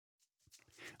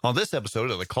On this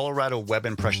episode of the Colorado Web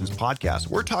Impressions Podcast,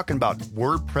 we're talking about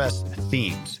WordPress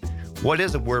themes. What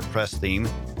is a WordPress theme?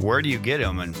 Where do you get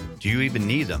them? And do you even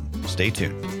need them? Stay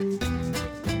tuned.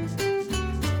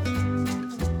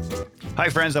 Hi,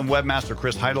 friends. I'm Webmaster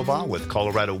Chris Heidelbaugh with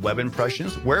Colorado Web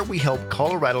Impressions, where we help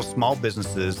Colorado small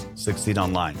businesses succeed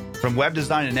online. From web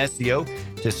design and SEO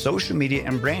to social media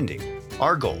and branding,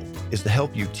 our goal is to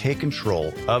help you take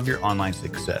control of your online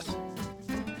success.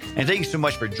 And thank you so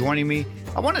much for joining me.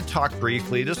 I want to talk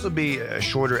briefly. This will be a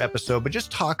shorter episode, but just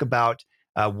talk about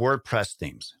WordPress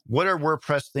themes. What are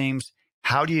WordPress themes?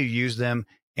 How do you use them?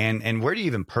 And where do you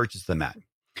even purchase them at?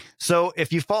 So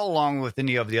if you follow along with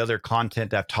any of the other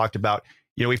content that I've talked about,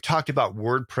 we've talked about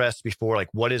WordPress before, like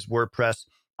what is WordPress?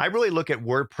 I really look at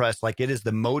WordPress like it is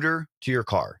the motor to your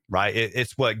car, right?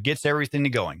 It's what gets everything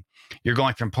going. You're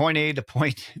going from point A to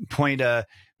point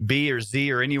B or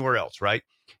Z or anywhere else, right?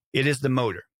 It is the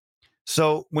motor.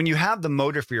 So when you have the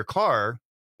motor for your car,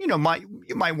 you might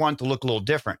want to look a little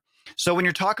different. So when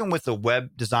you're talking with a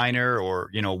web designer or,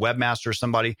 webmaster or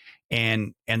somebody,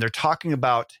 and they're talking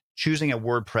about choosing a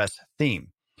WordPress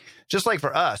theme, just like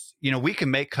for us, we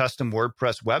can make custom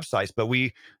WordPress websites, but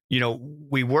we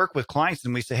work with clients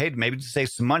and we say, hey, maybe to save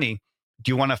some money,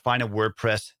 do you want to find a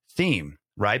WordPress theme,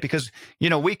 right? Because,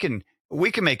 we can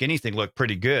make anything look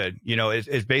pretty good.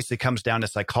 It basically comes down to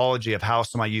psychology of how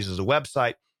somebody uses a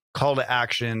website, call to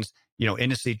actions,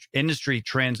 industry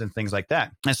trends and things like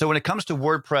that. And so when it comes to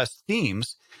WordPress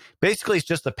themes, basically it's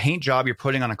just the paint job you're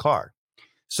putting on a car.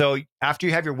 So after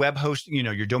you have your web host,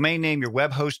 your domain name, your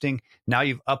web hosting, now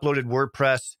you've uploaded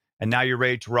WordPress and now you're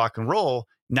ready to rock and roll.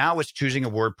 Now it's choosing a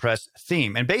WordPress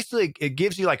theme. And basically it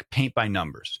gives you like paint by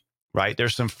numbers, right?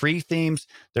 There's some free themes.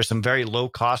 There's some very low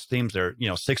cost themes. They're,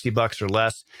 $60 or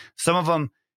less. Some of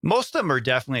them, most of them are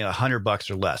definitely $100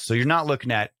 or less. So you're not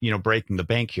looking at, breaking the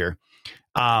bank here.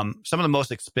 Some of the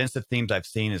most expensive themes I've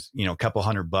seen is, a couple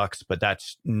 $100, but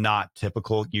that's not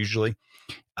typical usually.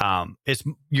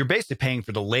 You're basically paying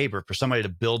for the labor for somebody to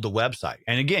build the website.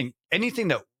 And again, anything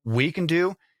that we can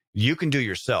do, you can do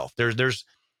yourself. There's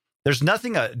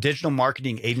nothing a digital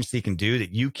marketing agency can do that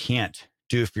you can't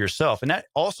do for yourself. And that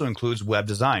also includes web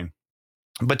design.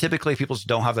 But typically people just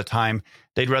don't have the time.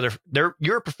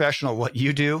 You're a professional at what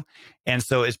you do. And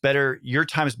so it's better, your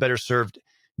time is better served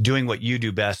doing what you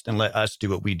do best and let us do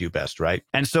what we do best, right?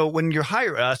 And so when you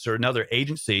hire us or another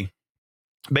agency,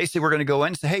 basically we're going to go in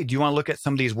and say, hey, do you want to look at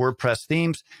some of these WordPress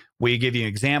themes? We give you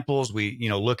examples. We,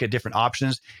 look at different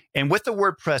options. And with the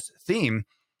WordPress theme,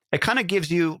 it kind of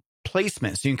gives you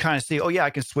placement. So you can kind of see, oh yeah,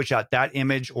 I can switch out that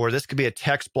image, or this could be a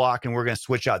text block and we're going to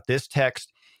switch out this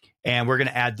text and we're going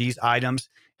to add these items.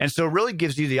 And so it really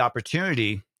gives you the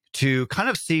opportunity to kind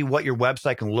of see what your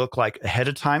website can look like ahead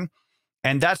of time.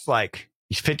 And that's like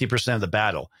 50% of the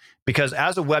battle, because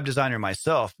as a web designer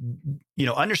myself,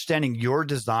 understanding your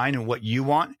design and what you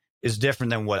want is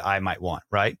different than what I might want,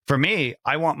 right? For me,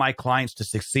 I want my clients to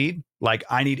succeed like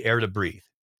I need air to breathe.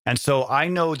 And so I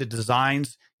know the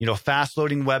designs, fast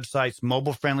loading websites,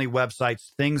 mobile friendly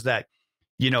websites, things that,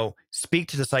 speak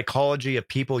to the psychology of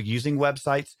people using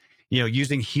websites,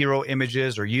 using hero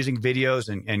images or using videos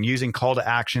and using call to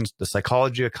actions, the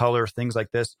psychology of color, things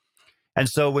like this. And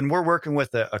so when we're working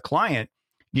with a client,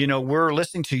 we're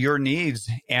listening to your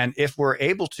needs. And if we're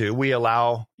able to, we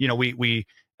allow, we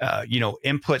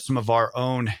input some of our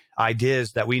own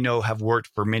ideas that we know have worked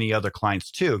for many other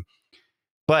clients too.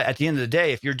 But at the end of the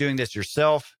day, if you're doing this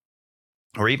yourself,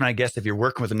 or even I guess if you're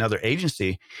working with another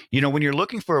agency, when you're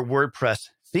looking for a WordPress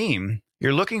theme,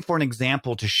 you're looking for an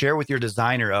example to share with your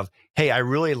designer of, hey, I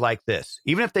really like this.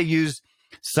 Even if they use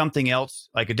something else,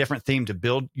 like a different theme to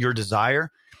build your desire,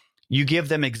 you give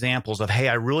them examples of, hey,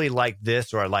 I really like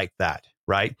this or I like that,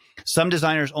 right? Some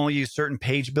designers only use certain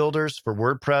page builders for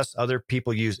WordPress. Other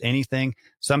people use anything.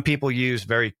 Some people use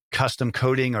very custom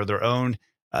coding or their own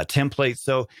templates.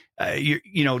 So,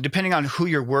 depending on who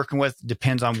you're working with,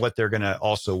 depends on what they're going to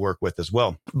also work with as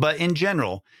well. But in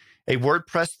general, a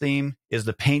WordPress theme is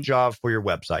the paint job for your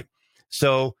website.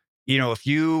 So, if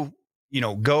you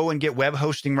go and get web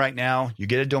hosting right now, you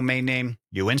get a domain name,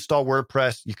 you install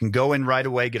WordPress, you can go in right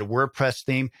away, get a WordPress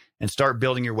theme and start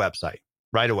building your website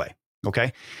right away.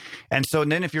 Okay. And so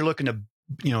then if you're looking to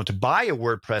buy a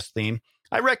WordPress theme,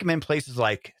 I recommend places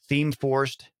like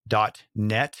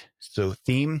themeforest.net. So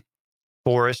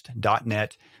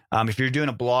themeforest.net. If you're doing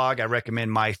a blog, I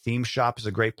recommend My Theme Shop is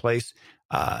a great place.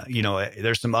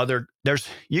 There's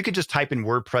you could just type in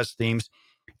WordPress themes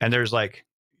and there's like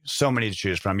so many to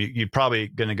choose from. You're probably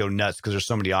going to go nuts because there's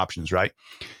so many options, right?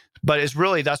 But it's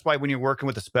really, that's why when you're working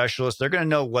with a specialist, they're going to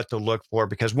know what to look for,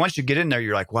 because once you get in there,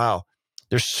 you're like, wow,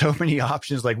 there's so many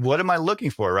options. Like, what am I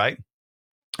looking for, right?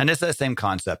 And it's that same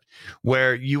concept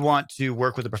where you want to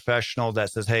work with a professional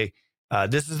that says, hey,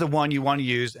 this is the one you want to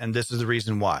use, and this is the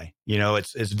reason why.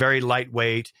 It's very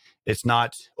lightweight. It's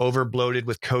not over bloated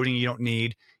with coding you don't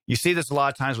need. You see this a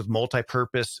lot of times with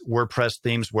multi-purpose WordPress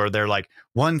themes where they're like,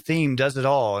 one theme does it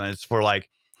all. And it's for like,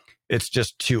 it's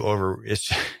just too over.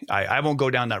 I won't go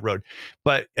down that road.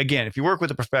 But again, if you work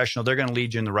with a professional, they're going to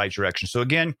lead you in the right direction. So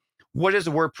again, what is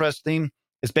a WordPress theme?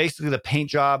 It's basically the paint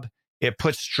job. It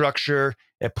puts structure.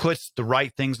 It puts the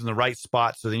right things in the right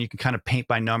spot. So then you can kind of paint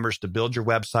by numbers to build your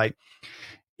website.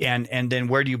 And then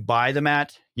where do you buy them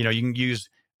at? You can use,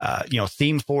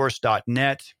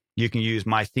 themeforest.net. You can use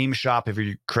My Theme Shop if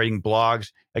you're creating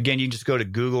blogs. Again, you can just go to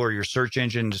Google or your search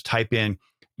engine and just type in,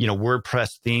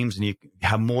 WordPress themes, and you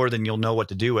have more than you'll know what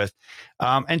to do with.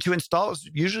 And to install is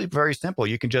usually very simple.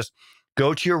 You can just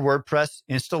go to your WordPress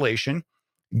installation,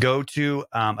 go to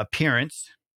Appearance,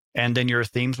 and then your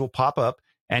themes will pop up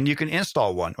and you can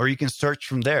install one, or you can search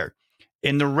from there.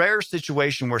 In the rare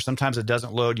situation where sometimes it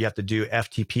doesn't load, you have to do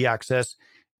FTP access.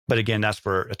 But again, that's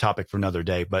for a topic for another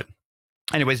day. But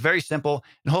anyways, very simple.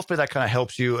 And hopefully that kind of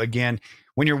helps you. Again,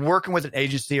 when you're working with an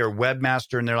agency or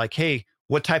webmaster and they're like, hey,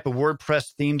 what type of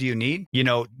WordPress theme do you need?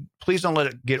 Please don't let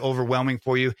it get overwhelming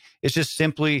for you. It's just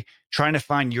simply trying to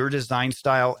find your design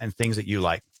style and things that you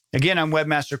like. Again, I'm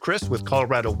Webmaster Chris with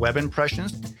Colorado Web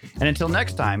Impressions. And until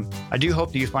next time, I do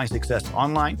hope that you find success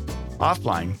online,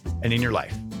 offline, and in your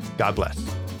life. God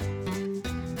bless.